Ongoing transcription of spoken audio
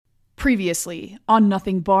Previously on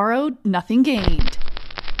Nothing Borrowed, Nothing Gained.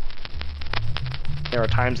 There are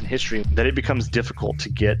times in history that it becomes difficult to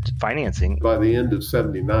get financing. By the end of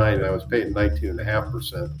 79, I was paying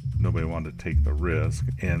 19.5%. Nobody wanted to take the risk,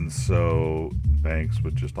 and so banks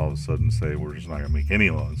would just all of a sudden say, we're just not going to make any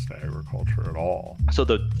loans to agriculture at all. So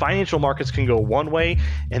the financial markets can go one way,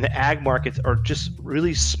 and the ag markets are just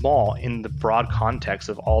really small in the broad context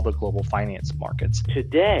of all the global finance markets.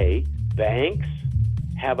 Today, banks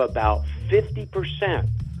have about 50%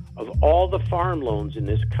 of all the farm loans in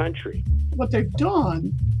this country. What they've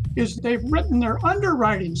done is they've written their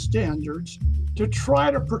underwriting standards to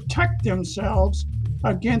try to protect themselves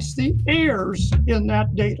against the errors in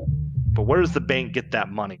that data. But where does the bank get that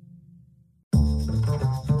money?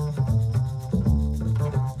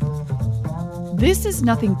 This is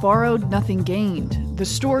Nothing Borrowed, Nothing Gained, the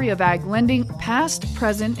story of ag lending, past,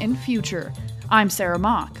 present, and future. I'm Sarah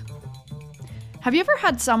Mock. Have you ever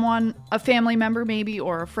had someone, a family member maybe,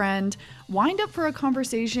 or a friend, wind up for a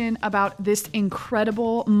conversation about this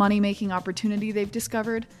incredible money-making opportunity they've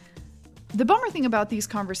discovered? The bummer thing about these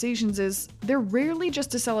conversations is they're rarely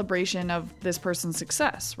just a celebration of this person's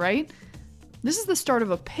success, right? This is the start of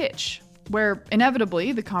a pitch, where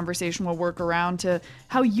inevitably the conversation will work around to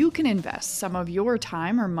how you can invest some of your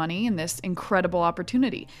time or money in this incredible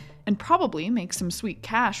opportunity, and probably make some sweet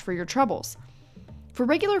cash for your troubles. For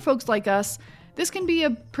regular folks like us, this can be a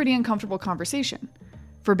pretty uncomfortable conversation.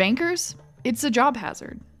 For bankers, it's a job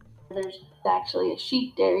hazard. There's actually a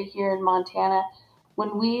sheep dairy here in Montana.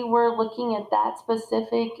 When we were looking at that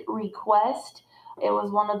specific request, it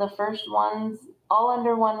was one of the first ones all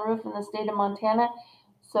under one roof in the state of Montana.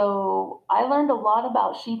 So I learned a lot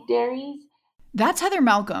about sheep dairies. That's Heather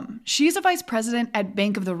Malcolm. She's a vice president at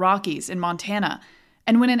Bank of the Rockies in Montana.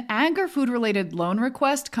 And when an ag or food-related loan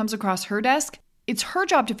request comes across her desk, it's her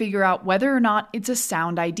job to figure out whether or not it's a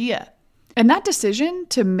sound idea. And that decision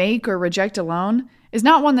to make or reject a loan is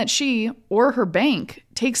not one that she or her bank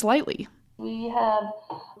takes lightly. We have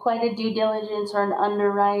quite a due diligence or an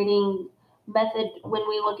underwriting method when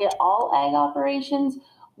we look at all ag operations.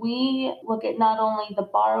 We look at not only the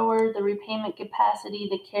borrower, the repayment capacity,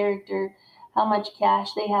 the character, how much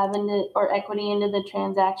cash they have into or equity into the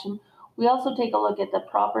transaction. We also take a look at the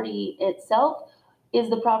property itself. Is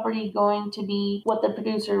the property going to be what the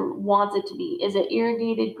producer wants it to be? Is it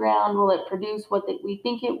irrigated ground? Will it produce what we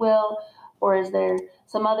think it will? Or is there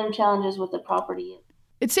some other challenges with the property?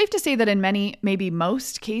 It's safe to say that in many, maybe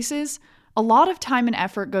most cases, a lot of time and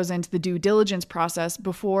effort goes into the due diligence process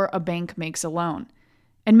before a bank makes a loan.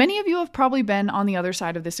 And many of you have probably been on the other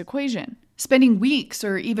side of this equation, spending weeks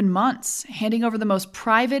or even months handing over the most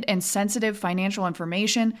private and sensitive financial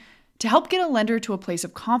information to help get a lender to a place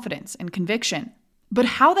of confidence and conviction. But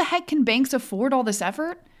how the heck can banks afford all this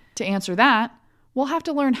effort? To answer that, we'll have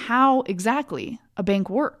to learn how exactly a bank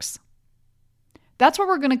works. That's what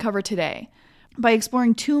we're going to cover today by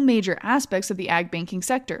exploring two major aspects of the ag banking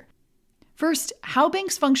sector. First, how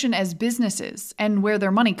banks function as businesses and where their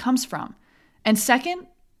money comes from. And second,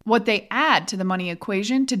 what they add to the money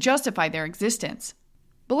equation to justify their existence.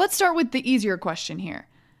 But let's start with the easier question here.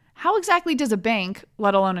 How exactly does a bank,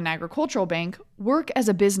 let alone an agricultural bank, work as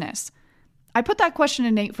a business? I put that question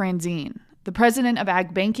to Nate Franzine, the president of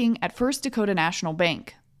ag banking at First Dakota National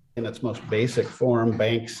Bank. In its most basic form,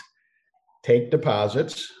 banks take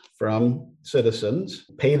deposits from citizens,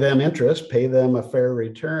 pay them interest, pay them a fair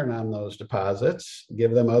return on those deposits,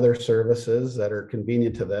 give them other services that are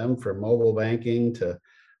convenient to them, from mobile banking to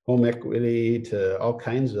home equity to all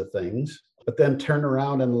kinds of things, but then turn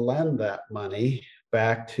around and lend that money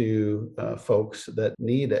back to folks that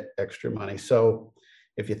need extra money. So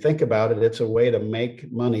if you think about it, it's a way to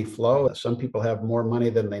make money flow. Some people have more money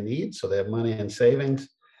than they need, so they have money in savings.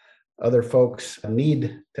 Other folks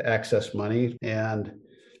need to access money, and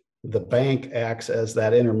the bank acts as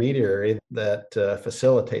that intermediary that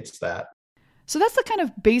facilitates that. So that's the kind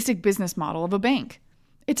of basic business model of a bank.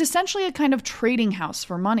 It's essentially a kind of trading house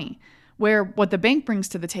for money, where what the bank brings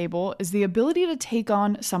to the table is the ability to take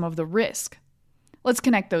on some of the risk. Let's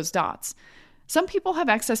connect those dots. Some people have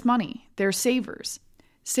excess money. They're savers.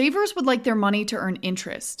 Savers would like their money to earn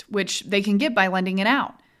interest, which they can get by lending it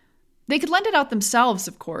out. They could lend it out themselves,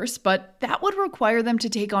 of course, but that would require them to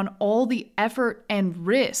take on all the effort and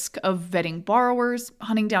risk of vetting borrowers,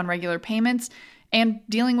 hunting down regular payments, and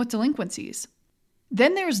dealing with delinquencies.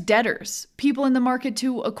 Then there's debtors, people in the market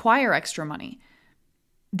to acquire extra money.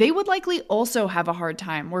 They would likely also have a hard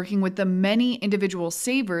time working with the many individual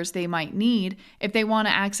savers they might need if they want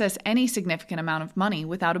to access any significant amount of money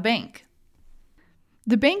without a bank.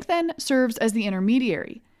 The bank then serves as the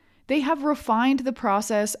intermediary. they have refined the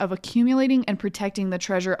process of accumulating and protecting the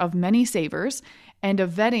treasure of many savers and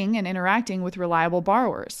of vetting and interacting with reliable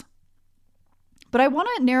borrowers. But I want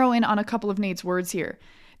to narrow in on a couple of Nate's words here.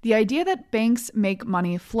 The idea that banks make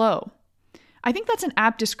money flow. I think that's an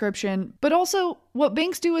apt description, but also what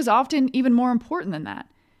banks do is often even more important than that.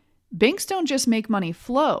 Banks don't just make money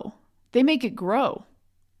flow, they make it grow.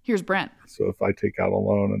 Here's Brent. So if I take out a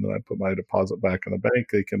loan and then I put my deposit back in the bank,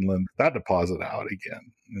 they can lend that deposit out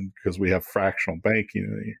again. And because we have fractional banking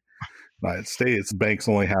in the United States, banks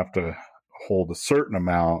only have to hold a certain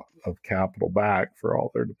amount of capital back for all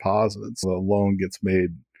their deposits. The loan gets made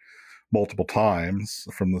multiple times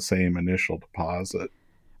from the same initial deposit.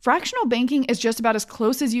 Fractional banking is just about as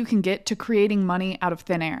close as you can get to creating money out of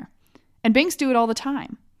thin air. And banks do it all the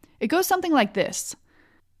time. It goes something like this.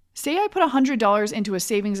 Say I put $100 into a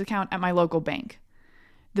savings account at my local bank.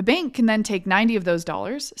 The bank can then take 90 of those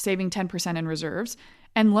dollars, saving 10% in reserves,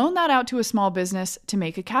 and loan that out to a small business to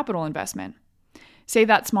make a capital investment. Say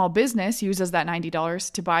that small business uses that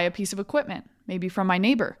 $90 to buy a piece of equipment, maybe from my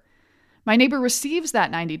neighbor. My neighbor receives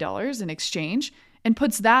that $90 in exchange and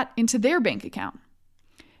puts that into their bank account.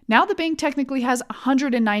 Now the bank technically has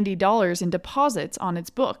 $190 in deposits on its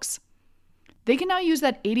books. They can now use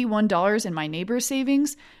that $81 in my neighbor's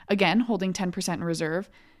savings, again holding 10% in reserve,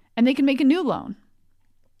 and they can make a new loan.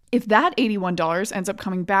 If that $81 ends up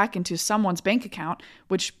coming back into someone's bank account,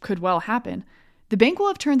 which could well happen, the bank will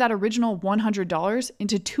have turned that original $100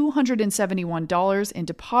 into $271 in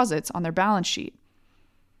deposits on their balance sheet.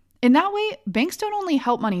 In that way, banks don't only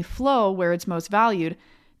help money flow where it's most valued,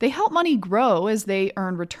 they help money grow as they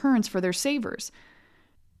earn returns for their savers.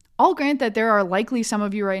 I'll grant that there are likely some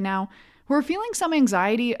of you right now who are feeling some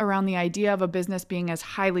anxiety around the idea of a business being as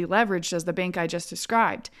highly leveraged as the bank I just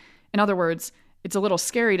described. In other words, it's a little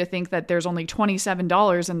scary to think that there's only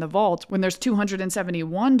 $27 in the vault when there's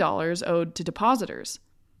 $271 owed to depositors.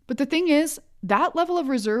 But the thing is, that level of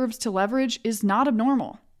reserves to leverage is not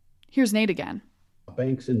abnormal. Here's Nate again.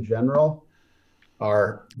 Banks in general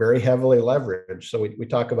are very heavily leveraged. So we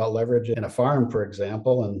talk about leverage in a farm, for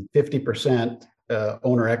example, and 50%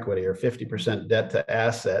 owner equity or 50% debt to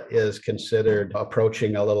asset is considered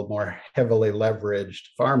approaching a little more heavily leveraged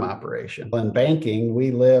farm operation. In banking,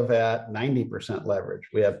 we live at 90% leverage.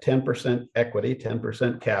 We have 10% equity,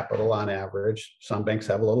 10% capital on average. Some banks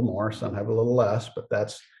have a little more, some have a little less, but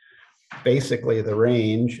that's basically the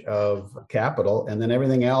range of capital. And then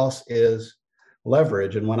everything else is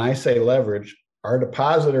leverage. And when I say leverage, our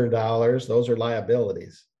depositor dollars, those are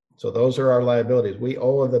liabilities. So those are our liabilities. We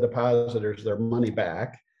owe the depositors their money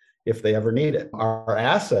back if they ever need it. Our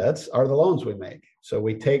assets are the loans we make. So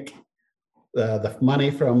we take the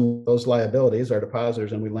money from those liabilities, our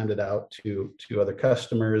depositors, and we lend it out to other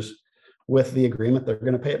customers with the agreement they're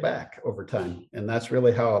going to pay it back over time. And that's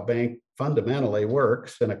really how a bank fundamentally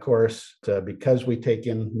works. And of course, because we take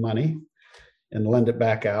in money and lend it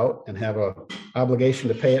back out and have an obligation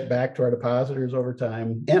to pay it back to our depositors over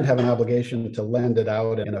time and have an obligation to lend it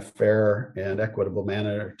out in a fair and equitable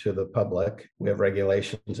manner to the public. We have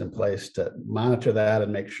regulations in place to monitor that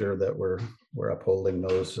and make sure that we're upholding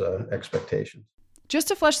those expectations. Just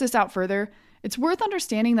to flesh this out further, it's worth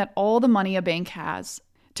understanding that all the money a bank has,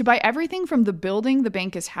 to buy everything from the building the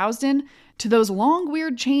bank is housed in to those long,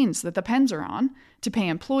 weird chains that the pens are on, to pay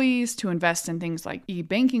employees, to invest in things like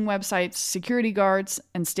e-banking websites, security guards,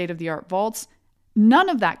 and state-of-the-art vaults, none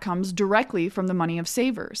of that comes directly from the money of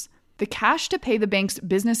savers. The cash to pay the bank's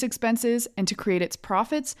business expenses and to create its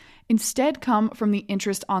profits instead come from the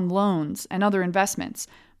interest on loans and other investments,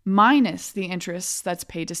 minus the interest that's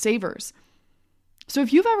paid to savers. So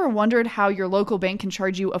if you've ever wondered how your local bank can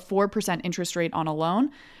charge you a 4% interest rate on a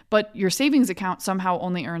loan, but your savings account somehow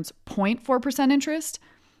only earns 0.4% interest,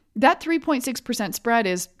 that 3.6% spread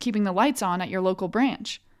is keeping the lights on at your local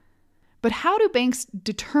branch. But how do banks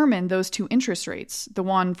determine those two interest rates, the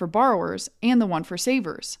one for borrowers and the one for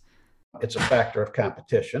savers? It's a factor of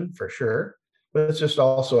competition, for sure, but it's just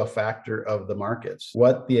also a factor of the markets.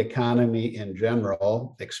 What the economy in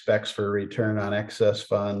general expects for return on excess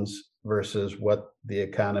funds versus what the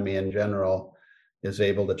economy in general is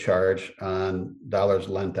able to charge on dollars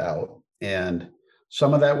lent out. And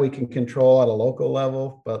some of that we can control at a local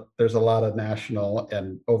level, but there's a lot of national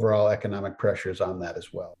and overall economic pressures on that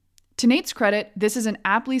as well. To Nate's credit, this is an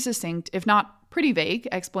aptly succinct, if not pretty vague,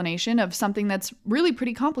 explanation of something that's really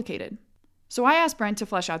pretty complicated. So I asked Brent to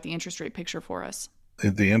flesh out the interest rate picture for us.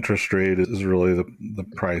 The interest rate is really the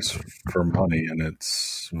price for money, and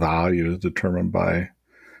its value is determined by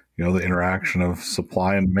the interaction of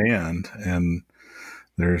supply and demand. And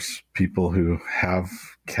there's people who have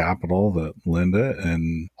capital that lend it,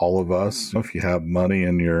 and all of us, if you have money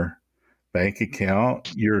in your bank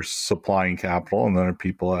account, you're supplying capital, and then there are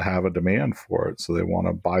people that have a demand for it. So they want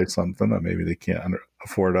to buy something that maybe they can't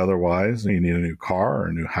afford otherwise. You need a new car or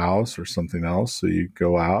a new house or something else. So you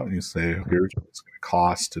go out and you say, here's what it's going to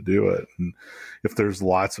cost to do it. And if there's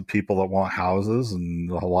lots of people that want houses and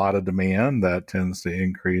a lot of demand, that tends to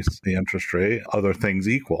increase the interest rate, other things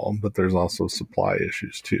equal. But there's also supply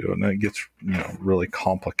issues too. And it gets really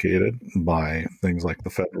complicated by things like the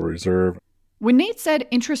Federal Reserve. When Nate said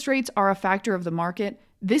interest rates are a factor of the market,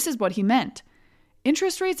 this is what he meant.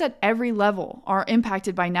 Interest rates at every level are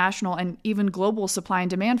impacted by national and even global supply and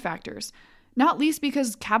demand factors, not least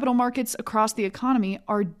because capital markets across the economy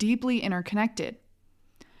are deeply interconnected.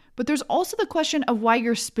 But there's also the question of why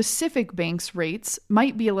your specific bank's rates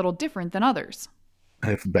might be a little different than others.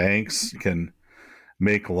 If banks can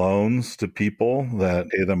make loans to people that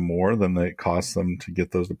pay them more than it costs them to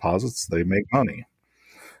get those deposits, they make money.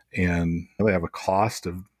 And they have a cost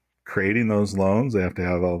of creating those loans. They have to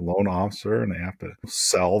have a loan officer and they have to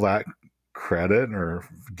sell that credit or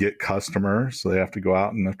get customers. So they have to go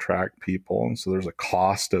out and attract people. And so there's a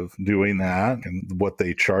cost of doing that. And what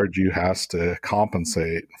they charge you has to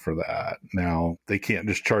compensate for that. Now, they can't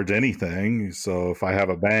just charge anything. So if I have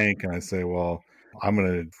a bank and I say, well, I'm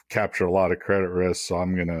going to capture a lot of credit risk, so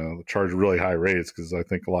I'm going to charge really high rates because I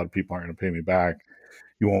think a lot of people aren't going to pay me back,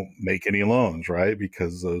 you won't make any loans, right?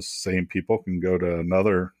 Because those same people can go to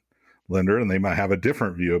another lender and they might have a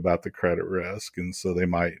different view about the credit risk. And so they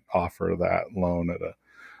might offer that loan at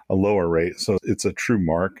a lower rate. So it's a true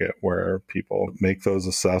market where people make those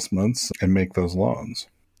assessments and make those loans.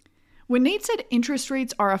 When Nate said interest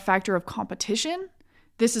rates are a factor of competition,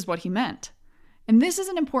 this is what he meant. And this is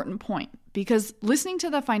an important point because listening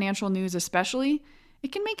to the financial news especially,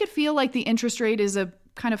 it can make it feel like the interest rate is a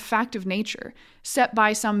kind of fact of nature, set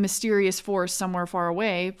by some mysterious force somewhere far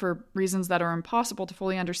away for reasons that are impossible to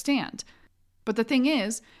fully understand. But the thing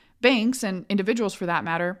is, banks, and individuals for that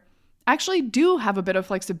matter, actually do have a bit of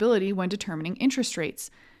flexibility when determining interest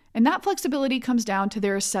rates. And that flexibility comes down to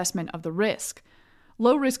their assessment of the risk.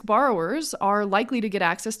 Low-risk borrowers are likely to get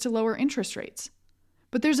access to lower interest rates.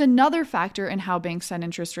 But there's another factor in how banks set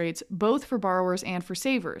interest rates, both for borrowers and for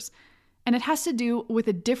savers, and it has to do with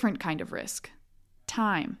a different kind of risk.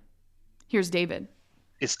 Time. Here's David.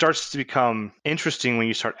 It starts to become interesting when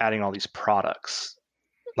you start adding all these products,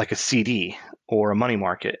 like a CD or a money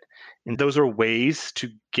market. And those are ways to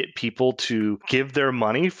get people to give their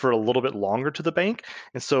money for a little bit longer to the bank.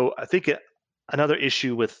 And so I think another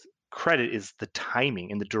issue with credit is the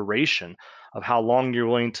timing and the duration of how long you're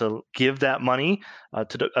willing to give that money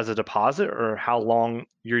as a deposit or how long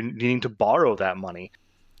you're needing to borrow that money.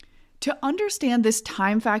 To understand this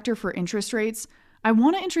time factor for interest rates, I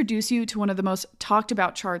want to introduce you to one of the most talked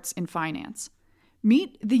about charts in finance.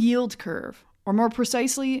 Meet the yield curve, or more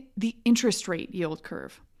precisely, the interest rate yield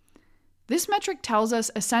curve. This metric tells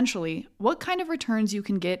us essentially what kind of returns you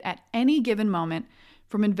can get at any given moment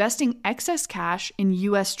from investing excess cash in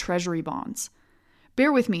U.S. Treasury bonds.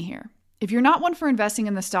 Bear with me here. If you're not one for investing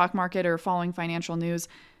in the stock market or following financial news,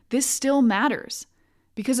 this still matters.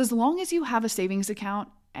 Because as long as you have a savings account,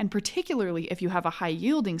 and particularly if you have a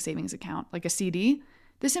high-yielding savings account, like a CD,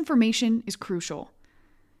 this information is crucial.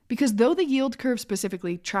 Because though the yield curve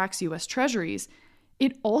specifically tracks U.S. Treasuries,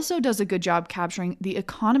 it also does a good job capturing the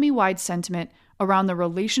economy-wide sentiment around the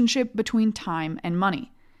relationship between time and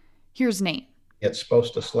money. Here's Nate. It's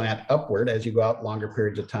supposed to slant upward as you go out longer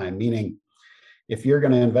periods of time, meaning if you're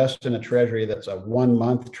going to invest in a treasury that's a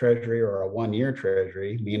 1-month treasury or a 1-year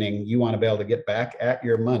treasury, meaning you want to be able to get back at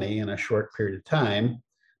your money in a short period of time,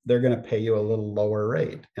 they're going to pay you a little lower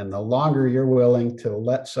rate. And the longer you're willing to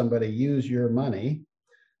let somebody use your money,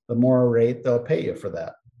 the more rate they'll pay you for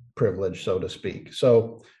that privilege, so to speak.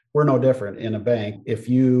 So we're no different in a bank. If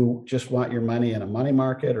you just want your money in a money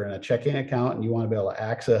market or in a checking account and you want to be able to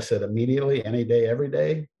access it immediately, any day, every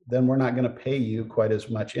day, then we're not going to pay you quite as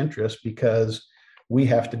much interest because we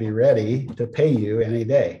have to be ready to pay you any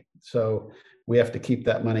day. So we have to keep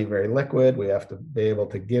that money very liquid. We have to be able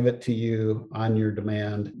to give it to you on your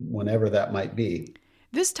demand whenever that might be.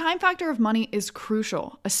 This time factor of money is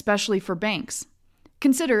crucial, especially for banks.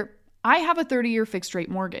 Consider, I have a 30-year fixed rate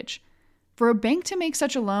mortgage. For a bank to make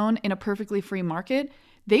such a loan in a perfectly free market,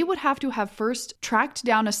 they would have to have first tracked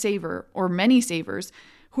down a saver or many savers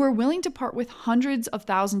who are willing to part with hundreds of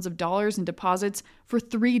thousands of dollars in deposits for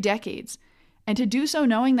 3 decades. And to do so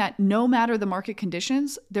knowing that no matter the market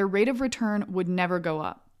conditions, their rate of return would never go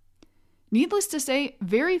up. Needless to say,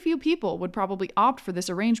 very few people would probably opt for this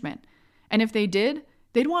arrangement. And if they did,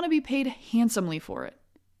 they'd want to be paid handsomely for it.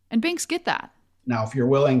 And banks get that. Now, if you're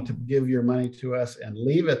willing to give your money to us and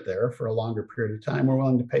leave it there for a longer period of time, we're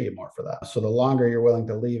willing to pay you more for that. So the longer you're willing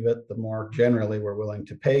to leave it, the more generally we're willing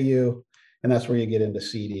to pay you. And that's where you get into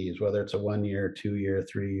CDs, whether it's a 1 year, 2 year,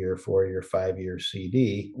 3 year, 4 year, 5 year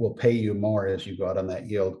CD, we'll pay you more as you go out on that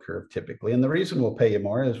yield curve typically. And the reason we'll pay you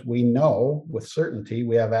more is we know with certainty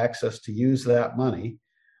we have access to use that money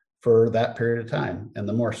for that period of time. And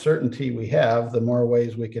the more certainty we have, the more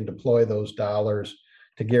ways we can deploy those dollars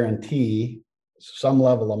to guarantee some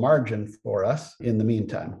level of margin for us in the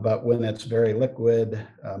meantime. But when it's very liquid,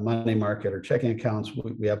 money market or checking accounts,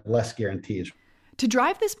 we have less guarantees. To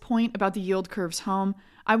drive this point about the yield curves home,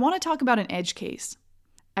 I want to talk about an edge case.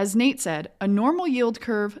 As Nate said, a normal yield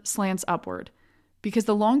curve slants upward because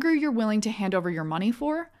the longer you're willing to hand over your money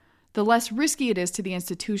for, the less risky it is to the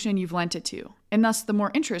institution you've lent it to, and thus the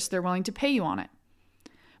more interest they're willing to pay you on it.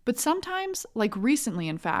 But sometimes, like recently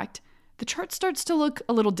in fact, the chart starts to look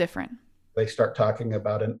a little different. They start talking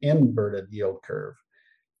about an inverted yield curve.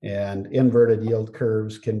 And inverted yield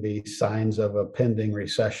curves can be signs of a pending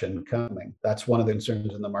recession coming. That's one of the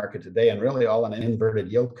concerns in the market today. And really all an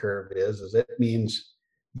inverted yield curve is it means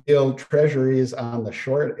yield treasuries on the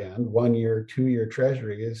short end, 1 year, 2 year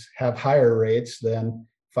treasuries have higher rates than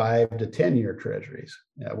 5 to 10 year treasuries.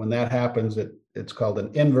 When that happens, it's called an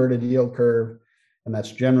inverted yield curve. And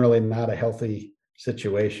that's generally not a healthy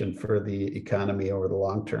situation for the economy over the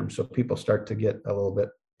long term. So people start to get a little bit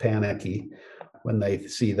panicky when they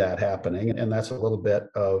see that happening. And that's a little bit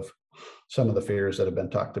of some of the fears that have been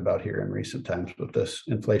talked about here in recent times with this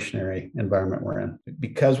inflationary environment we're in.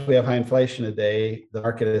 Because we have high inflation today, the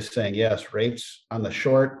market is saying, yes, rates on the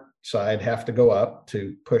short side have to go up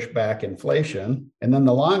to push back inflation. And then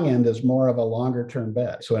the long end is more of a longer term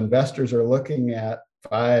bet. So investors are looking at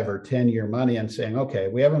 5 or 10 year money and saying, okay,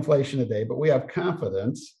 we have inflation today, but we have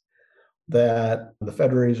confidence that the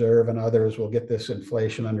Federal Reserve and others will get this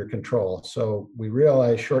inflation under control. So we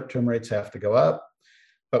realize short-term rates have to go up,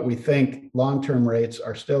 but we think long-term rates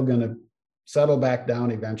are still going to settle back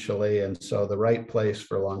down eventually. And so the right place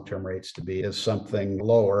for long-term rates to be is something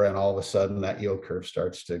lower. And all of a sudden that yield curve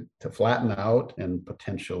starts to flatten out and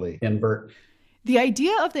potentially invert. The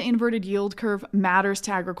idea of the inverted yield curve matters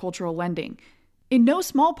to agricultural lending, in no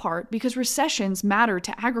small part because recessions matter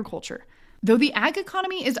to agriculture. Though the ag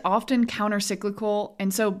economy is often countercyclical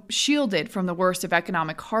and so shielded from the worst of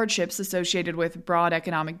economic hardships associated with broad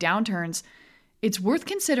economic downturns, it's worth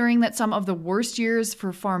considering that some of the worst years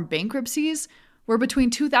for farm bankruptcies were between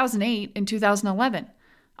 2008 and 2011,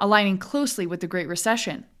 aligning closely with the Great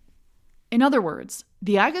Recession. In other words,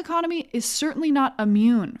 the ag economy is certainly not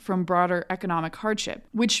immune from broader economic hardship,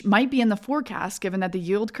 which might be in the forecast given that the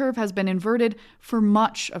yield curve has been inverted for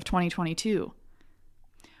much of 2022.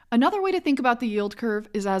 Another way to think about the yield curve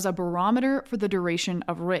is as a barometer for the duration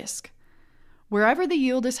of risk. Wherever the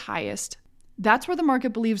yield is highest, that's where the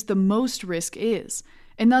market believes the most risk is,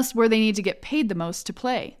 and thus where they need to get paid the most to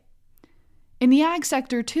play. In the ag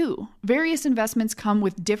sector, too, various investments come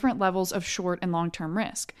with different levels of short and long-term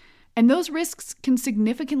risk, and those risks can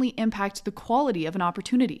significantly impact the quality of an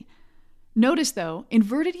opportunity. Notice, though,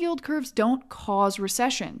 inverted yield curves don't cause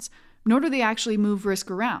recessions, nor do they actually move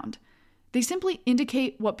risk around. They simply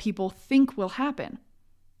indicate what people think will happen.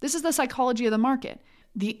 This is the psychology of the market,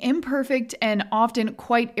 the imperfect and often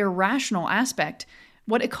quite irrational aspect,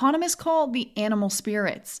 what economists call the animal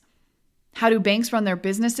spirits. How do banks run their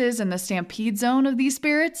businesses in the stampede zone of these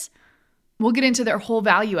spirits? We'll get into their whole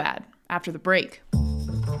value add after the break.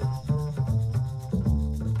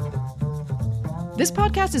 This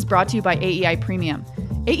podcast is brought to you by AEI Premium.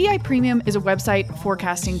 AEI Premium is a website,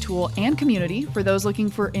 forecasting tool, and community for those looking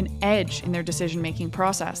for an edge in their decision-making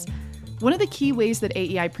process. One of the key ways that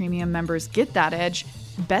AEI Premium members get that edge,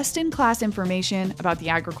 best-in-class information about the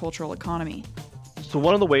agricultural economy. So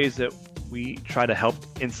one of the ways that we try to help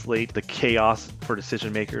insulate the chaos for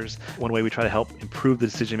decision makers, one way we try to help improve the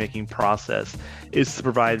decision-making process is to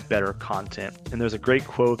provide better content. And there's a great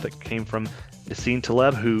quote that came from Nassim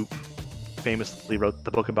Taleb, who famously wrote the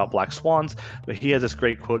book about black swans, but he has this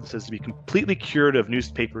great quote that says, to be completely cured of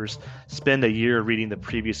newspapers, spend a year reading the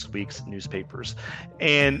previous week's newspapers.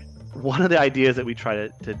 And one of the ideas that we try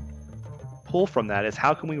to pull from that is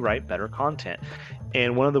how can we write better content?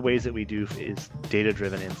 And one of the ways that we do is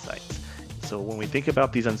data-driven insights. So when we think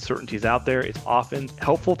about these uncertainties out there, it's often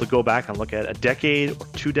helpful to go back and look at a decade or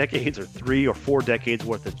 2 decades or 3 or 4 decades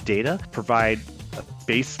worth of data, provide a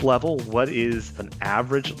base level. What is an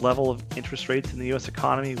average level of interest rates in the U.S.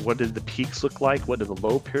 economy? What did the peaks look like? What did the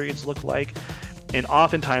low periods look like? And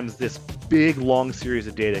oftentimes this big, long series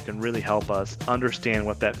of data can really help us understand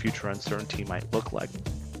what that future uncertainty might look like.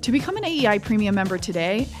 To become an AEI Premium member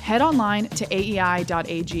today, head online to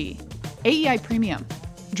aei.ag. AEI Premium.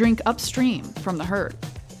 Drink upstream from the herd.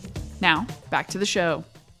 Now, back to the show.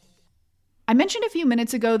 I mentioned a few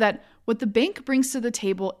minutes ago that what the bank brings to the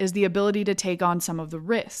table is the ability to take on some of the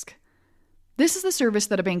risk. This is the service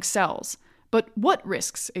that a bank sells. But what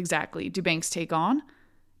risks exactly do banks take on?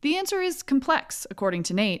 The answer is complex, according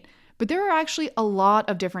to Nate, but there are actually a lot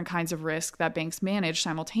of different kinds of risk that banks manage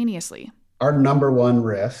simultaneously. Our number one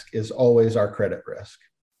risk is always our credit risk.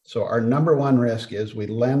 So our number one risk is we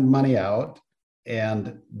lend money out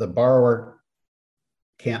and the borrower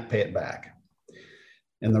can't pay it back.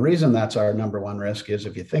 And the reason that's our number one risk is,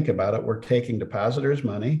 if you think about it, we're taking depositors'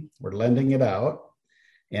 money, we're lending it out,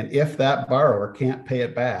 and if that borrower can't pay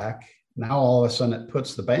it back, now all of a sudden it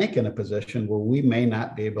puts the bank in a position where we may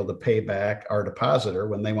not be able to pay back our depositor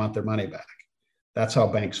when they want their money back. That's how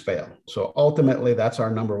banks fail. So ultimately, that's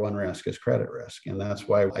our number one risk, is credit risk. And that's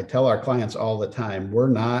why I tell our clients all the time, we're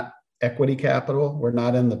not equity capital. We're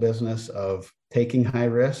not in the business of taking high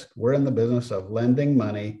risk. We're in the business of lending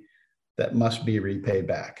money that must be repaid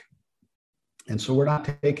back. And so we're not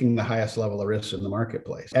taking the highest level of risk in the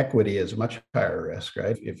marketplace. Equity is much higher risk,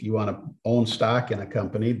 right? If you want to own stock in a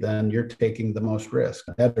company, then you're taking the most risk.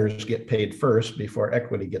 Debtors get paid first before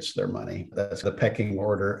equity gets their money. That's the pecking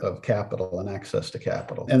order of capital and access to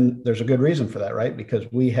capital. And there's a good reason for that, right? Because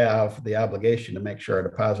we have the obligation to make sure our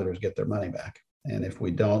depositors get their money back. And if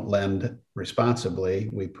we don't lend responsibly,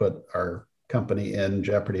 we put our company in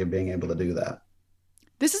jeopardy of being able to do that.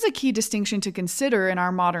 This is a key distinction to consider in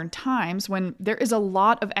our modern times when there is a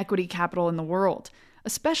lot of equity capital in the world,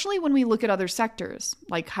 especially when we look at other sectors,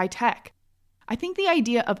 like high tech. I think the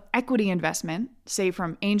idea of equity investment, say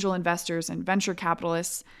from angel investors and venture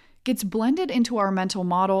capitalists, gets blended into our mental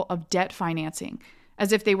model of debt financing,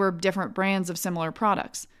 as if they were different brands of similar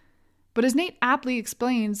products. But as Nate aptly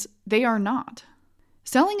explains, they are not.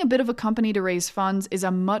 Selling a bit of a company to raise funds is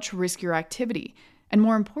a much riskier activity. And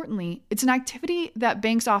more importantly, it's an activity that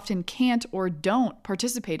banks often can't or don't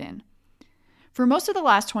participate in. For most of the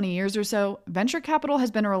last 20 years or so, venture capital has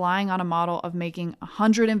been relying on a model of making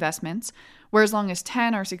 100 investments, where as long as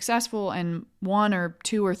 10 are successful and 1 or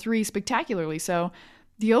 2 or 3 spectacularly so,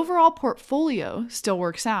 the overall portfolio still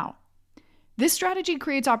works out. This strategy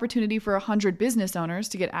creates opportunity for 100 business owners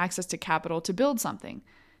to get access to capital to build something.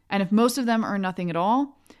 And if most of them earn nothing at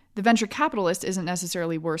all, the venture capitalist isn't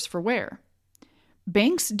necessarily worse for wear.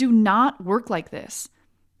 Banks do not work like this.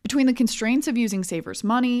 Between the constraints of using savers'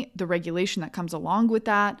 money, the regulation that comes along with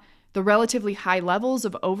that, the relatively high levels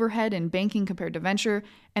of overhead in banking compared to venture,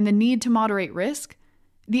 and the need to moderate risk,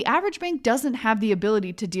 the average bank doesn't have the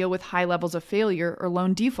ability to deal with high levels of failure or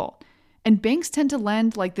loan default, and banks tend to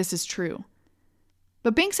lend like this is true.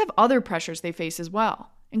 But banks have other pressures they face as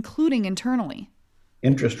well, including internally.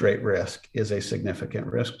 Interest rate risk is a significant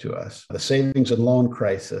risk to us. The savings and loan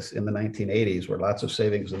crisis in the 1980s, where lots of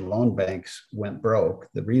savings and loan banks went broke,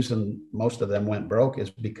 the reason most of them went broke is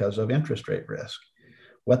because of interest rate risk.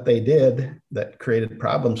 What they did that created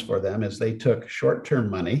problems for them is they took short-term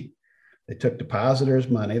money, they took depositors'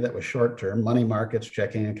 money that was short-term, money markets,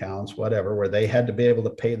 checking accounts, whatever, where they had to be able to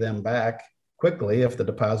pay them back quickly if the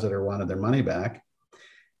depositor wanted their money back.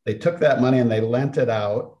 They took that money and they lent it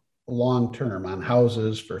out long-term on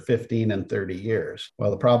houses for 15 and 30 years.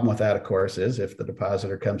 Well, the problem with that, of course, is if the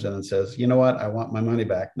depositor comes in and says, you know what, I want my money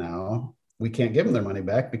back now, we can't give them their money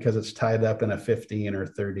back because it's tied up in a 15 or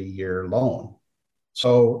 30-year loan.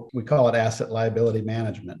 So we call it asset liability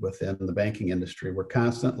management within the banking industry. We're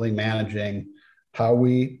constantly managing how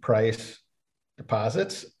we price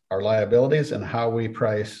deposits, our liabilities, and how we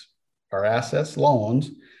price our assets,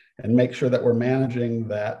 loans, and make sure that we're managing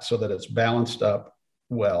that so that it's balanced up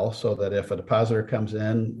well, so that if a depositor comes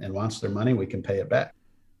in and wants their money, we can pay it back.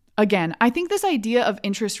 Again, I think this idea of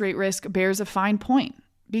interest rate risk bears a fine point,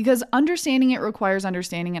 because understanding it requires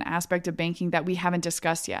understanding an aspect of banking that we haven't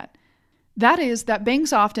discussed yet. That is that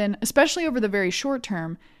banks often, especially over the very short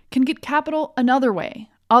term, can get capital another way,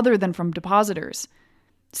 other than from depositors.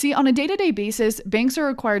 See, on a day-to-day basis, banks are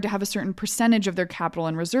required to have a certain percentage of their capital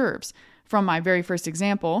in reserves. From my very first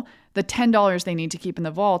example, the $10 they need to keep in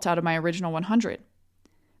the vault out of my original 100.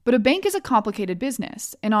 But a bank is a complicated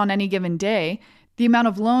business, and on any given day, the amount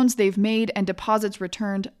of loans they've made and deposits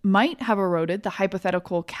returned might have eroded the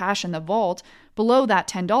hypothetical cash in the vault below that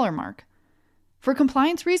 $10 mark. For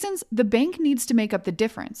compliance reasons, the bank needs to make up the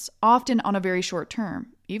difference, often on a very short term,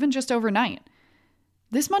 even just overnight.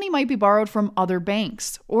 This money might be borrowed from other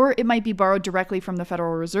banks, or it might be borrowed directly from the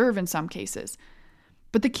Federal Reserve in some cases.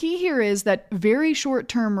 But the key here is that very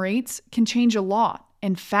short-term rates can change a lot,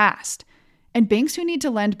 and fast. And banks who need to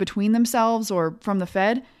lend between themselves or from the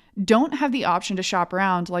Fed don't have the option to shop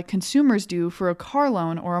around like consumers do for a car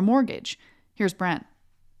loan or a mortgage. Here's Brent.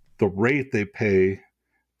 The rate they pay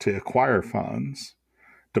to acquire funds,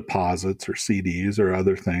 deposits or CDs or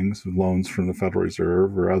other things, loans from the Federal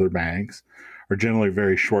Reserve or other banks, are generally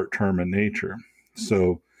very short-term in nature.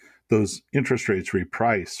 So those interest rates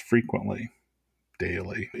reprice frequently,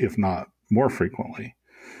 daily, if not more frequently.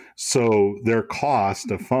 So their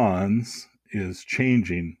cost of funds is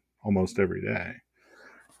changing almost every day.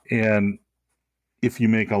 And if you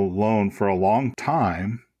make a loan for a long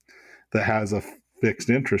time that has a fixed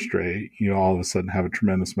interest rate, you all of a sudden have a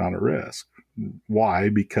tremendous amount of risk. Why?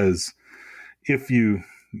 Because if you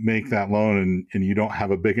make that loan and you don't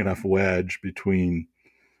have a big enough wedge between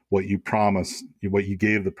what you promised, what you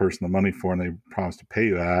gave the person the money for and they promised to pay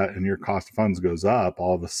you at, and your cost of funds goes up,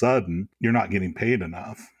 all of a sudden you're not getting paid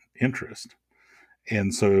enough interest.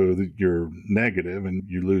 And so you're negative and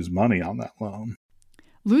you lose money on that loan.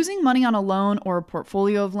 Losing money on a loan or a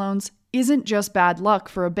portfolio of loans isn't just bad luck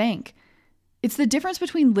for a bank. It's the difference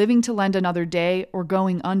between living to lend another day or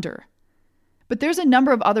going under. But there's a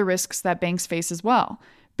number of other risks that banks face as well.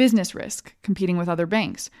 Business risk, competing with other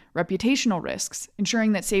banks, reputational risks,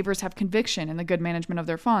 ensuring that savers have conviction in the good management of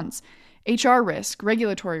their funds, HR risk,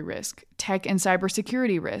 regulatory risk, tech and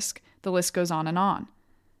cybersecurity risk, the list goes on and on.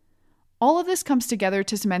 All of this comes together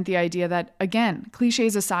to cement the idea that, again,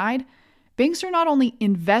 cliches aside, banks are not only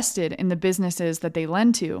invested in the businesses that they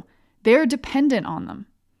lend to, they're dependent on them.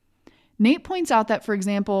 Nate points out that, for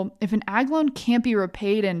example, if an ag loan can't be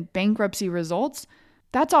repaid and bankruptcy results,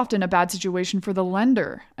 that's often a bad situation for the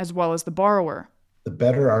lender as well as the borrower. The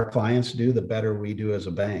better our clients do, the better we do as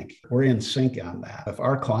a bank. We're in sync on that. If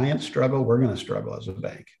our clients struggle, we're going to struggle as a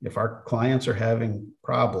bank. If our clients are having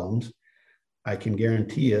problems, I can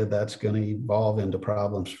guarantee you that's going to evolve into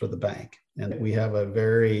problems for the bank. And we have a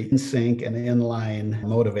very in sync and in line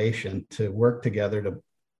motivation to work together to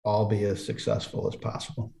all be as successful as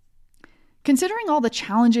possible. Considering all the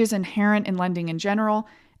challenges inherent in lending in general,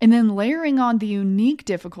 and then layering on the unique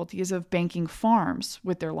difficulties of banking farms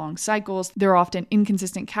with their long cycles, their often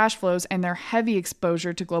inconsistent cash flows, and their heavy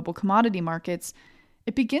exposure to global commodity markets,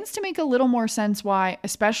 it begins to make a little more sense why,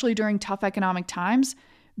 especially during tough economic times,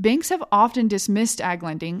 banks have often dismissed ag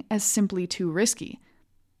lending as simply too risky.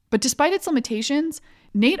 But despite its limitations,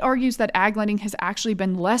 Nate argues that ag lending has actually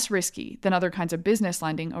been less risky than other kinds of business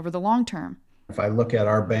lending over the long term. If I look at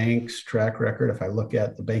our bank's track record, if I look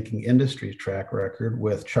at the banking industry's track record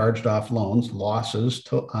with charged off loans, losses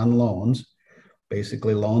on loans,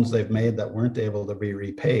 basically loans they've made that weren't able to be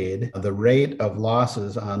repaid, the rate of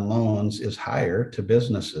losses on loans is higher to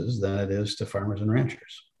businesses than it is to farmers and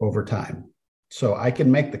ranchers over time. So I can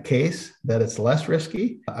make the case that it's less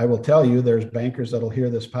risky. I will tell you, there's bankers that'll hear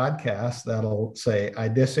this podcast that'll say, I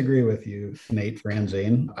disagree with you, Nate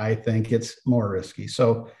Franzine. I think it's more risky.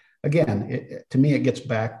 So again, to me, it gets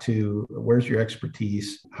back to where's your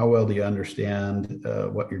expertise? How well do you understand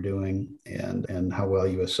what you're doing and how well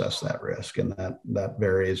you assess that risk? And that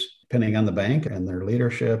varies depending on the bank and their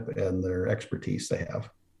leadership and their expertise they have.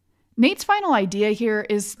 Nate's final idea here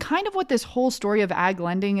is kind of what this whole story of ag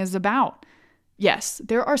lending is about. Yes,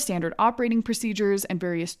 there are standard operating procedures and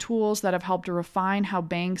various tools that have helped to refine how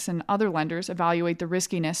banks and other lenders evaluate the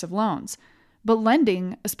riskiness of loans. But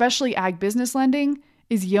lending, especially ag business lending,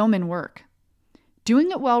 is yeoman work. Doing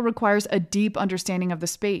it well requires a deep understanding of the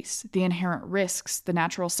space, the inherent risks, the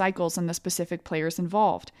natural cycles, and the specific players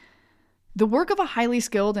involved. The work of a highly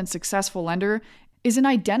skilled and successful lender is in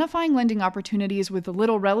identifying lending opportunities with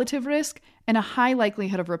little relative risk and a high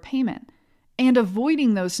likelihood of repayment, and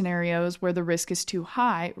avoiding those scenarios where the risk is too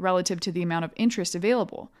high relative to the amount of interest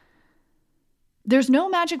available. There's no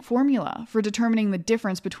magic formula for determining the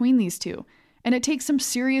difference between these two, and it takes some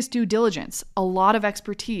serious due diligence, a lot of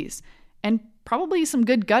expertise, and probably some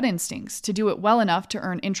good gut instincts to do it well enough to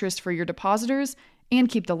earn interest for your depositors and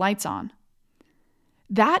keep the lights on.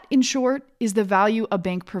 That, in short, is the value a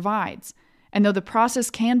bank provides, and though the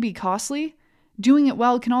process can be costly, doing it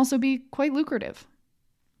well can also be quite lucrative.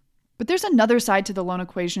 But there's another side to the loan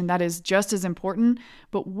equation that is just as important,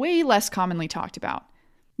 but way less commonly talked about.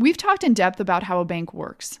 We've talked in depth about how a bank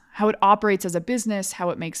works, how it operates as a business, how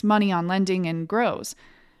it makes money on lending and grows.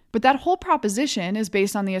 But that whole proposition is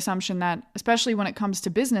based on the assumption that, especially when it comes to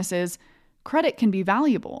businesses, credit can be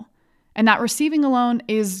valuable, and that receiving a loan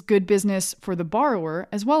is good business for the borrower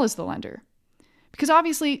as well as the lender. Because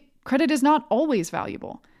obviously, credit is not always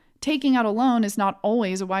valuable. Taking out a loan is not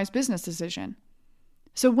always a wise business decision.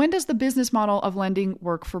 So when does the business model of lending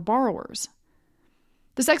work for borrowers?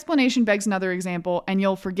 This explanation begs another example, and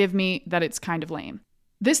you'll forgive me that it's kind of lame.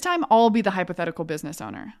 This time, I'll be the hypothetical business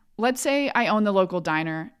owner. Let's say I own the local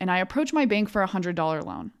diner and I approach my bank for a $100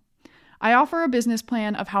 loan. I offer a business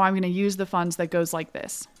plan of how I'm going to use the funds that goes like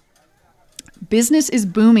this. Business is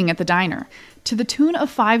booming at the diner to the tune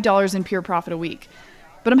of $5 in pure profit a week,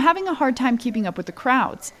 but I'm having a hard time keeping up with the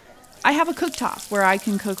crowds. I have a cooktop where I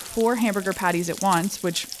can cook 4 hamburger patties at once,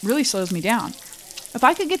 which really slows me down. If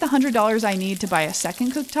I could get the $100 I need to buy a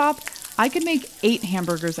second cooktop, I could make 8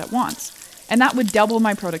 hamburgers at once, and that would double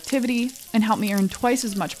my productivity and help me earn twice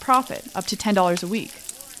as much profit, up to $10 a week.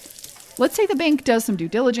 Let's say the bank does some due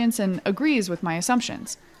diligence and agrees with my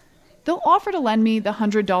assumptions. They'll offer to lend me the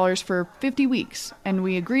 $100 for 50 weeks, and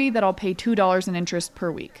we agree that I'll pay $2 in interest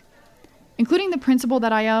per week. Including the principal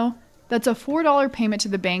that I owe, that's a $4 payment to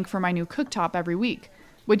the bank for my new cooktop every week,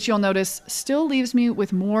 which you'll notice still leaves me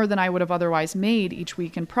with more than I would have otherwise made each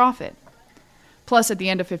week in profit. Plus, at the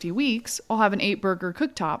end of 50 weeks, I'll have an 8-burger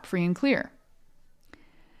cooktop free and clear.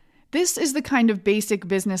 This is the kind of basic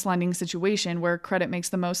business lending situation where credit makes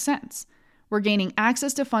the most sense, where gaining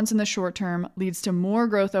access to funds in the short term leads to more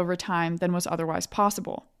growth over time than was otherwise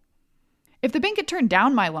possible. If the bank had turned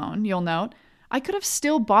down my loan, you'll note, I could have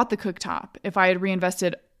still bought the cooktop if I had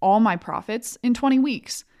reinvested all my profits in 20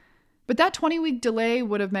 weeks. But that 20-week delay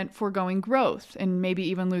would have meant foregoing growth and maybe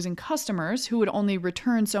even losing customers who would only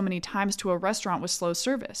return so many times to a restaurant with slow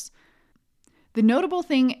service. The notable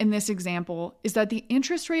thing in this example is that the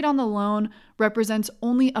interest rate on the loan represents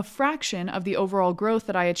only a fraction of the overall growth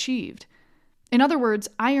that I achieved. In other words,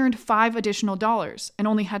 I earned $5 additional and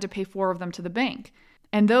only had to pay 4 of them to the bank,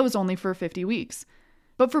 and those only for 50 weeks.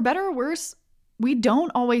 But for better or worse, we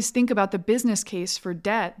don't always think about the business case for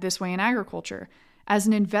debt this way in agriculture, as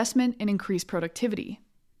an investment in increased productivity.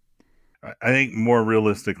 I think more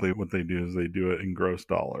realistically, what they do is they do it in gross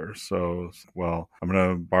dollars. So, well, I'm going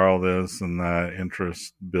to borrow this, and that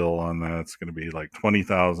interest bill on that's going to be like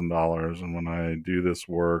 $20,000. And when I do this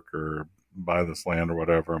work or buy this land or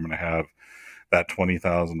whatever, I'm going to have that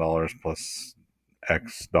 $20,000 plus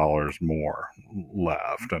X dollars more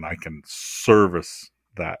left, and I can service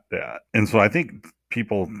that debt. And so I think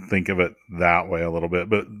people think of it that way a little bit,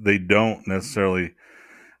 but they don't necessarily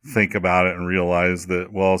think about it and realize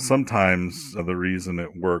that, well, sometimes the reason it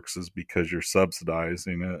works is because you're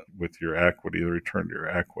subsidizing it with your equity, the return to your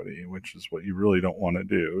equity, which is what you really don't want to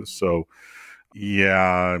do. So,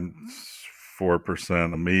 yeah,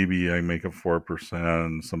 4%, maybe I make a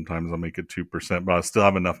 4%, sometimes I'll make it 2%, but I still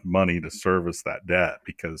have enough money to service that debt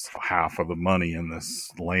because half of the money in this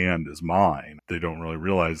land is mine. They don't really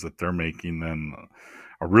realize that they're making then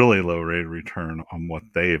a really low rate of return on what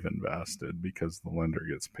they've invested because the lender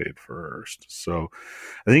gets paid first. So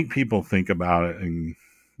I think people think about it in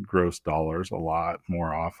gross dollars a lot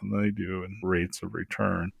more often than they do in rates of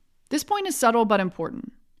return. This point is subtle but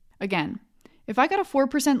important. Again, if I got a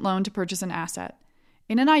 4% loan to purchase an asset,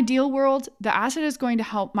 in an ideal world, the asset is going to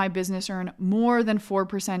help my business earn more than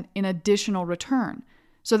 4% in additional return,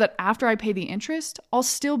 so that after I pay the interest, I'll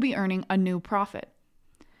still be earning a new profit.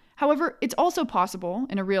 However, it's also possible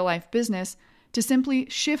in a real-life business to simply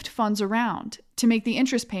shift funds around to make the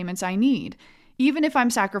interest payments I need, even if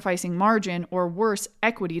I'm sacrificing margin or worse,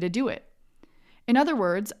 equity to do it. In other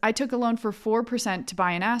words, I took a loan for 4% to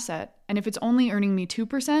buy an asset, and if it's only earning me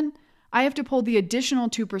 2%, I have to pull the additional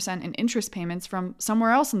 2% in interest payments from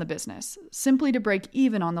somewhere else in the business, simply to break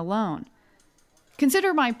even on the loan.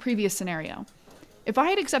 Consider my previous scenario. If I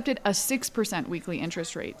had accepted a 6% weekly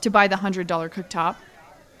interest rate to buy the $100 cooktop,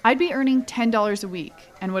 I'd be earning $10 a week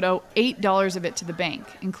and would owe $8 of it to the bank,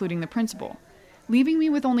 including the principal, leaving me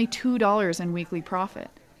with only $2 in weekly profit,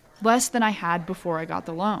 less than I had before I got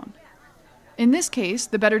the loan. In this case,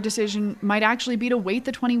 the better decision might actually be to wait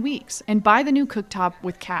the 20 weeks and buy the new cooktop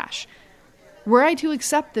with cash. Were I to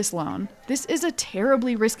accept this loan, this is a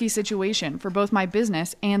terribly risky situation for both my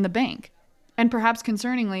business and the bank. And perhaps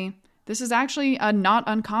concerningly, this is actually a not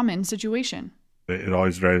uncommon situation. It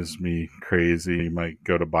always drives me crazy. You might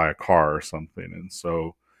go to buy a car or something. And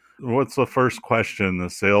so what's the first question the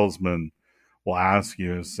salesman will ask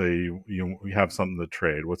you is, say, you have something to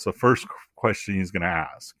trade. What's the first question he's going to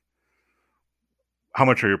ask? How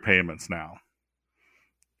much are your payments now?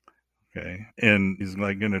 Okay. And he's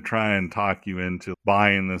like going to try and talk you into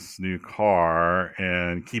buying this new car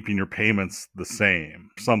and keeping your payments the same,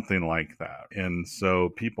 something like that. And so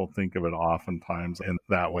people think of it oftentimes in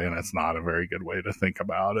that way, and it's not a very good way to think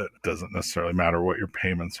about it. It doesn't necessarily matter what your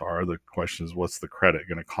payments are. The question is, what's the credit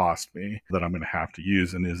going to cost me that I'm going to have to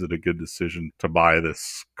use? And is it a good decision to buy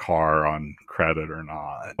this car on credit or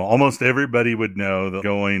not? Almost everybody would know that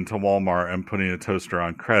going to Walmart and putting a toaster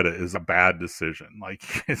on credit is a bad decision. Like,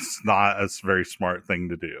 it's not not a very smart thing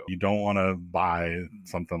to do. You don't want to buy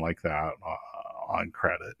something like that on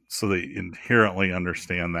credit. So they inherently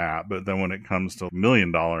understand that. But then when it comes to $1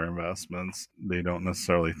 million investments, they don't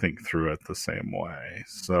necessarily think through it the same way.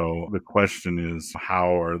 So the question is,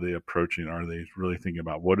 how are they approaching? Are they really thinking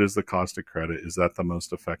about what is the cost of credit? Is that the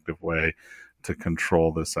most effective way to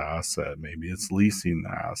control this asset? Maybe it's leasing the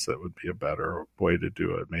asset would be a better way to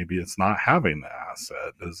do it. Maybe it's not having the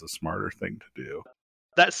asset is a smarter thing to do.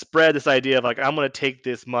 That spread, this idea of like, I'm going to take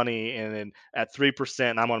this money and then at 3%,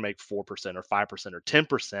 I'm going to make 4% or 5% or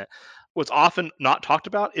 10%. What's often not talked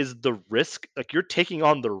about is the risk. Like, you're taking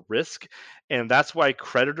on the risk. And that's why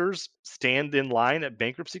creditors stand in line at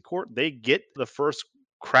bankruptcy court. They get the first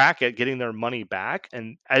crack at getting their money back.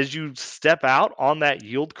 And as you step out on that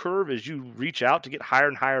yield curve, as you reach out to get higher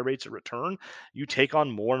and higher rates of return, you take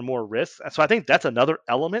on more and more risks. And so I think that's another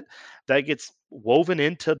element that gets woven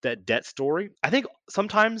into that debt story. I think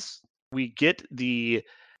sometimes we get the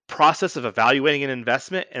process of evaluating an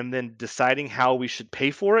investment and then deciding how we should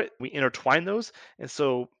pay for it. We intertwine those. And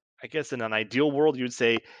so I guess in an ideal world, you would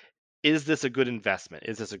say, is this a good investment?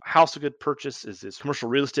 Is this a house a good purchase? Is this commercial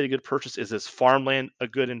real estate a good purchase? Is this farmland a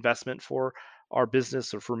good investment for our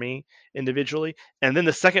business or for me individually? And then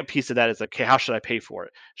the second piece of that is, okay, how should I pay for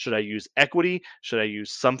it? Should I use equity? Should I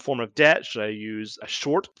use some form of debt? Should I use a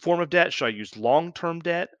short form of debt? Should I use long-term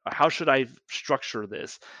debt? How should I structure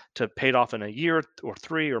this to pay it off in a year or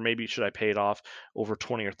 3, or maybe should I pay it off over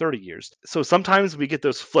 20 or 30 years? So sometimes we get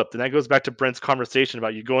those flipped. And that goes back to Brent's conversation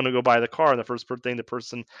about you going to go buy the car, and the first thing the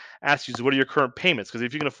person asks you is, what are your current payments? Because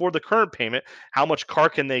if you can afford the current payment, how much car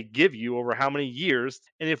can they give you over how many years?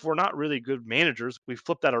 And if we're not really good managers, we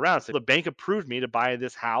flip that around and say, the bank approved me to buy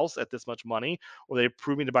this house at this much money, or they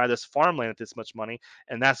approved me to buy this farmland at this much money.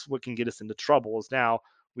 And that's what can get us into trouble, is now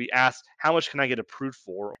we ask, how much can I get approved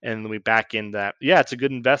for? And then we back in that, yeah, it's a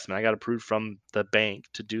good investment. I got approved from the bank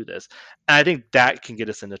to do this. And I think that can get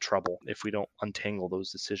us into trouble if we don't untangle those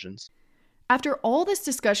decisions. After all this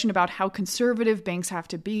discussion about how conservative banks have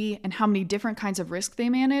to be and how many different kinds of risk they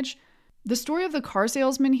manage, the story of the car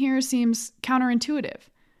salesman here seems counterintuitive.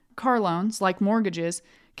 Car loans, like mortgages,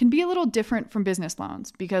 can be a little different from business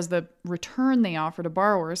loans because the return they offer to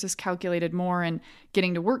borrowers is calculated more in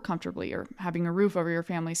getting to work comfortably or having a roof over your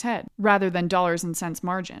family's head, rather than dollars and cents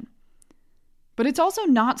margin. But it's also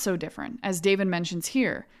not so different, as David mentions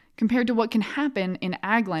here, compared to what can happen in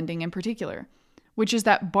ag lending in particular, which is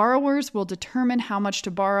that borrowers will determine how much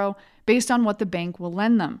to borrow based on what the bank will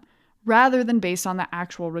lend them, rather than based on the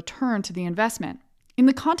actual return to the investment. In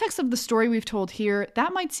the context of the story we've told here,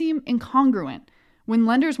 that might seem incongruent, when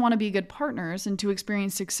lenders want to be good partners and to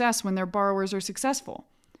experience success when their borrowers are successful.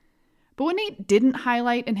 But what Nate didn't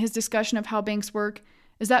highlight in his discussion of how banks work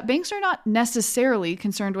is that banks are not necessarily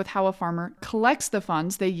concerned with how a farmer collects the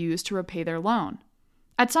funds they use to repay their loan.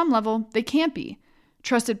 At some level, they can't be.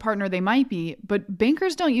 Trusted partner they might be, but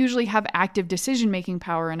bankers don't usually have active decision-making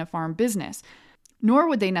power in a farm business, nor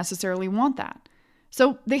would they necessarily want that.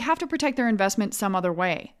 So they have to protect their investment some other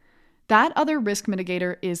way. That other risk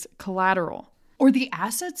mitigator is collateral, or the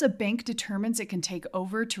assets a bank determines it can take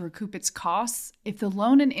over to recoup its costs if the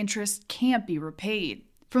loan and interest can't be repaid.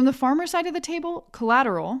 From the farmer side of the table,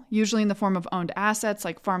 collateral, usually in the form of owned assets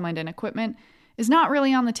like farmland and equipment, is not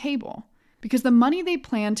really on the table, because the money they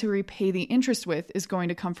plan to repay the interest with is going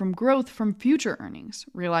to come from growth from future earnings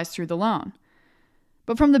realized through the loan.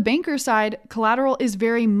 But from the banker side, collateral is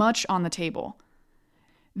very much on the table.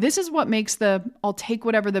 This is what makes the "I'll take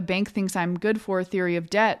whatever the bank thinks I'm good for" theory of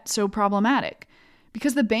debt so problematic,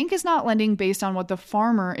 because the bank is not lending based on what the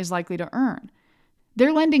farmer is likely to earn.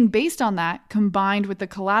 They're lending based on that combined with the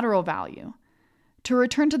collateral value. To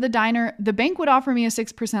return to the diner, the bank would offer me a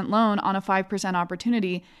 6% loan on a 5%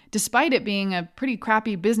 opportunity, despite it being a pretty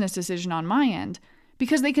crappy business decision on my end,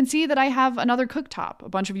 because they can see that I have another cooktop, a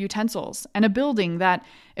bunch of utensils, and a building that,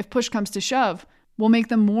 if push comes to shove, will make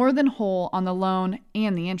them more than whole on the loan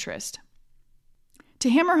and the interest. To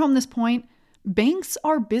hammer home this point, banks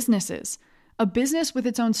are businesses, a business with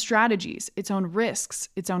its own strategies, its own risks,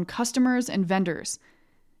 its own customers and vendors.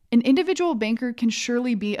 An individual banker can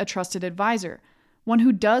surely be a trusted advisor, one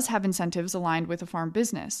who does have incentives aligned with a farm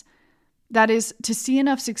business. That is, to see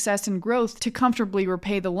enough success and growth to comfortably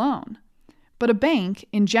repay the loan. But a bank,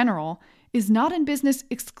 in general, is not in business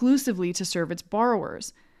exclusively to serve its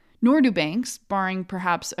borrowers. Nor do banks, barring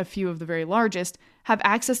perhaps a few of the very largest, have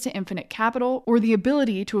access to infinite capital or the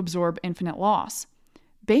ability to absorb infinite loss.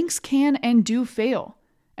 Banks can and do fail,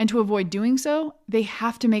 and to avoid doing so, they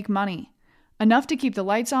have to make money, enough to keep the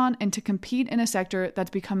lights on and to compete in a sector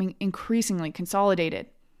that's becoming increasingly consolidated.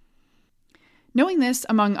 Knowing this,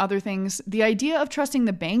 among other things, the idea of trusting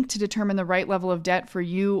the bank to determine the right level of debt for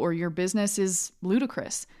you or your business is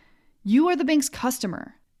ludicrous. You are the bank's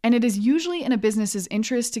customer, and it is usually in a business's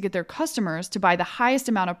interest to get their customers to buy the highest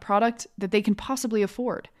amount of product that they can possibly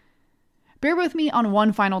afford. Bear with me on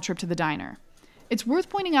one final trip to the diner. It's worth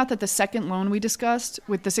pointing out that the second loan we discussed,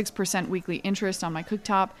 with the 6% weekly interest on my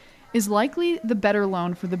cooktop, is likely the better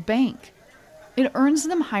loan for the bank. It earns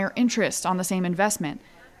them higher interest on the same investment,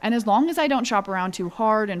 and as long as I don't shop around too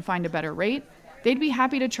hard and find a better rate, they'd be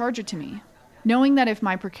happy to charge it to me, knowing that if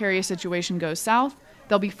my precarious situation goes south,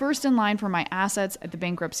 they'll be first in line for my assets at the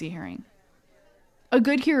bankruptcy hearing. A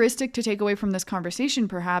good heuristic to take away from this conversation,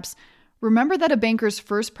 perhaps, remember that a banker's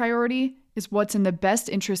first priority is what's in the best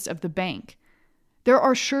interest of the bank. There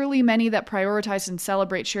are surely many that prioritize and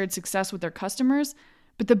celebrate shared success with their customers,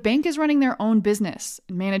 but the bank is running their own business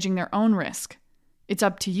and managing their own risk. It's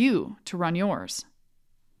up to you to run yours.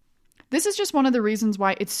 This is just one of the reasons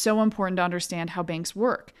why it's so important to understand how banks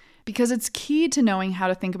work, because it's key to knowing how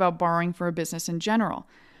to think about borrowing for a business in general,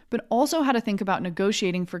 but also how to think about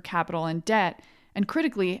negotiating for capital and debt, and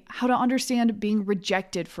critically, how to understand being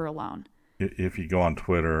rejected for a loan. If you go on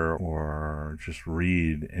Twitter or just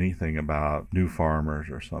read anything about new farmers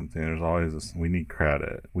or something, there's always this, we need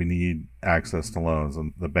credit, we need access to loans,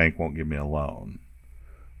 and the bank won't give me a loan.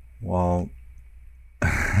 Well,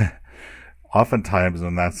 oftentimes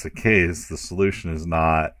when that's the case, the solution is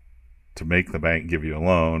not to make the bank give you a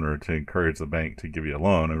loan or to encourage the bank to give you a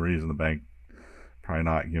loan. The reason the bank probably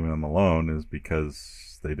not giving them a loan is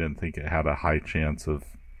because they didn't think it had a high chance of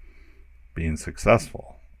being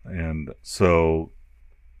successful. And so,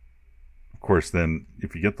 of course, then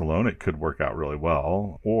if you get the loan, it could work out really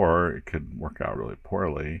well, or it could work out really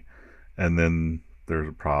poorly. And then there's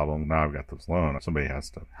a problem. Now I've got this loan. Somebody has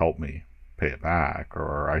to help me pay it back,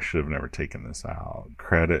 or I should have never taken this out.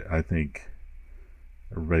 Credit, I think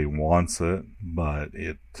everybody wants it, but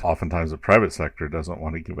it oftentimes the private sector doesn't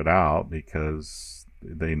want to give it out because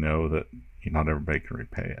they know that not everybody can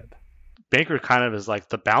repay it. Banker kind of is like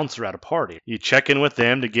the bouncer at a party. You check in with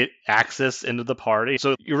them to get access into the party.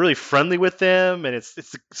 So you're really friendly with them, and it's the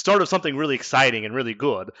start of something really exciting and really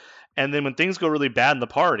good. And then when things go really bad in the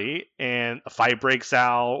party and a fight breaks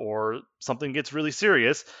out or something gets really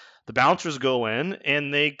serious, the bouncers go in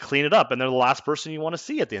and they clean it up, and they're the last person you want to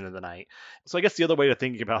see at the end of the night. So I guess the other way to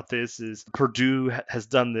think about this is Purdue has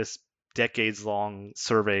done this decades-long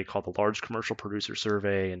survey called the Large Commercial Producer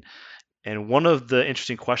Survey, and one of the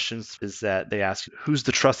interesting questions is that they ask, who's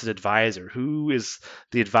the trusted advisor? Who is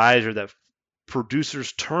the advisor that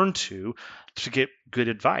producers turn to get good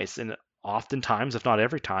advice? And oftentimes, if not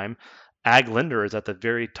every time, ag lender is at the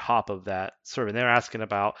very top of that survey. And they're asking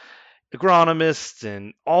about agronomists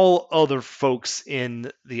and all other folks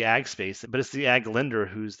in the ag space, but it's the ag lender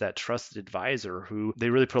who's that trusted advisor who they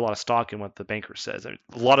really put a lot of stock in what the banker says. I mean,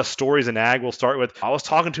 a lot of stories in ag will start with, I was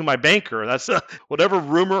talking to my banker. That's whatever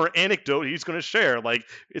rumor or anecdote he's going to share. Like,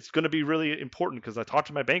 it's going to be really important because I talked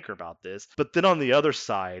to my banker about this. But then on the other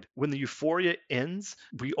side, when the euphoria ends,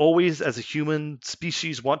 we always, as a human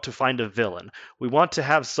species, want to find a villain. We want to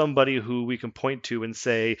have somebody who we can point to and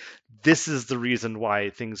say, this is the reason why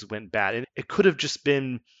things went bad. And it could have just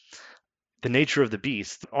been the nature of the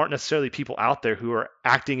beast. There aren't necessarily people out there who are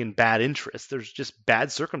acting in bad interest. There's just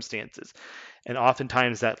bad circumstances. And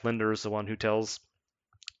oftentimes that lender is the one who tells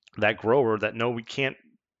that grower that, no, we can't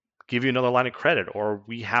give you another line of credit, or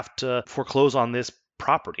we have to foreclose on this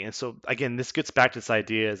property. And so again, this gets back to this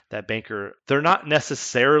idea that banker, they're not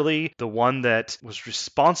necessarily the one that was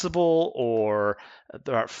responsible or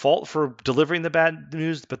they're at fault for delivering the bad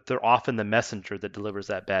news, but they're often the messenger that delivers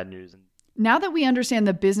that bad news. Now that we understand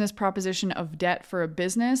the business proposition of debt for a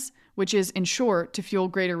business, which is in short to fuel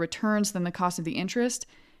greater returns than the cost of the interest,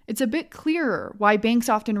 it's a bit clearer why banks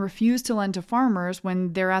often refuse to lend to farmers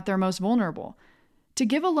when they're at their most vulnerable. To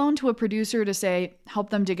give a loan to a producer to, say, help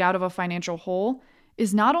them dig out of a financial hole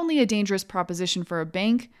is not only a dangerous proposition for a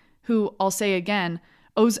bank, who, I'll say again,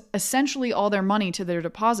 owes essentially all their money to their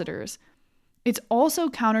depositors, it's also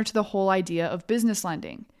counter to the whole idea of business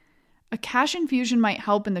lending. A cash infusion might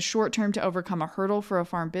help in the short term to overcome a hurdle for a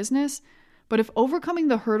farm business, but if overcoming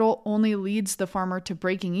the hurdle only leads the farmer to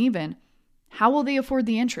breaking even, how will they afford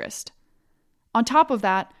the interest? On top of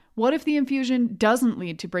that, what if the infusion doesn't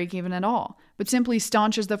lead to break even at all, but simply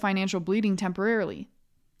staunches the financial bleeding temporarily?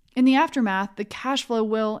 In the aftermath, the cash flow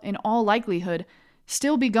will, in all likelihood,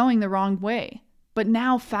 still be going the wrong way, but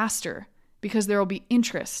now faster, because there will be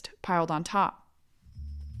interest piled on top.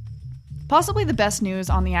 Possibly the best news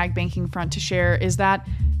on the ag banking front to share is that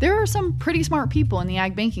there are some pretty smart people in the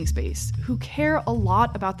ag banking space who care a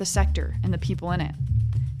lot about the sector and the people in it.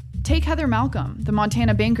 take Heather Malcolm, the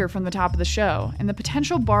Montana banker from the top of the show, and the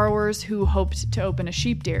potential borrowers who hoped to open a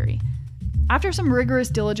sheep dairy. After some rigorous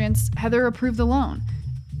diligence, Heather approved the loan,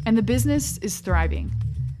 and the business is thriving.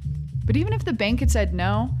 But even if the bank had said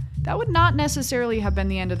no, that would not necessarily have been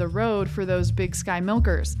the end of the road for those Big Sky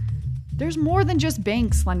milkers. There's more than just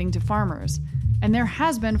banks lending to farmers, and there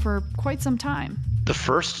has been for quite some time. The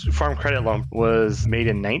first farm credit loan was made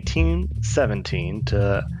in 1917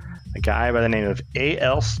 to a guy by the name of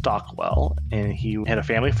A.L. Stockwell, and he had a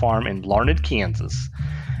family farm in Larned, Kansas.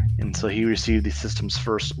 And so he received the system's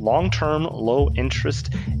first long-term,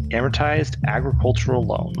 low-interest, amortized agricultural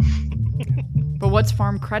loan. But what's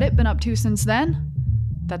Farm Credit been up to since then?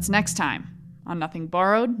 That's next time on Nothing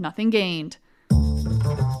Borrowed, Nothing Gained.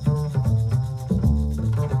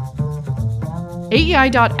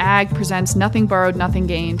 AEI.ag presents Nothing Borrowed, Nothing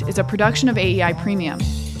Gained is a production of AEI Premium,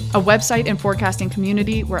 a website and forecasting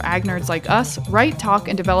community where ag nerds like us write, talk,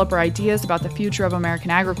 and develop our ideas about the future of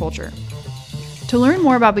American agriculture. To learn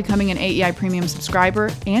more about becoming an AEI Premium subscriber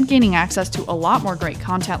and gaining access to a lot more great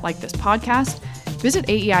content like this podcast, visit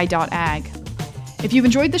AEI.ag. If you've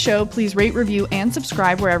enjoyed the show, please rate, review, and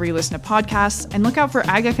subscribe wherever you listen to podcasts, and look out for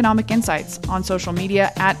Ag Economic Insights on social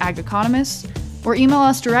media at Ag Economists, or email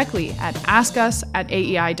us directly at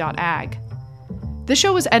askus@aei.ag. This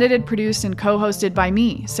show was edited, produced, and co-hosted by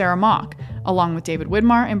me, Sarah Mock, along with David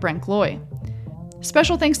Widmar and Brent Gloy.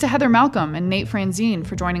 Special thanks to Heather Malcolm and Nate Franzine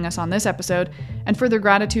for joining us on this episode, and further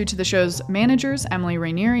gratitude to the show's managers, Emily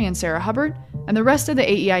Rainieri and Sarah Hubbard, and the rest of the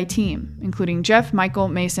AEI team, including Jeff, Michael,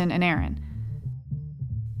 Mason, and Aaron.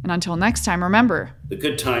 And until next time, remember, the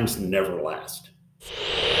good times never last.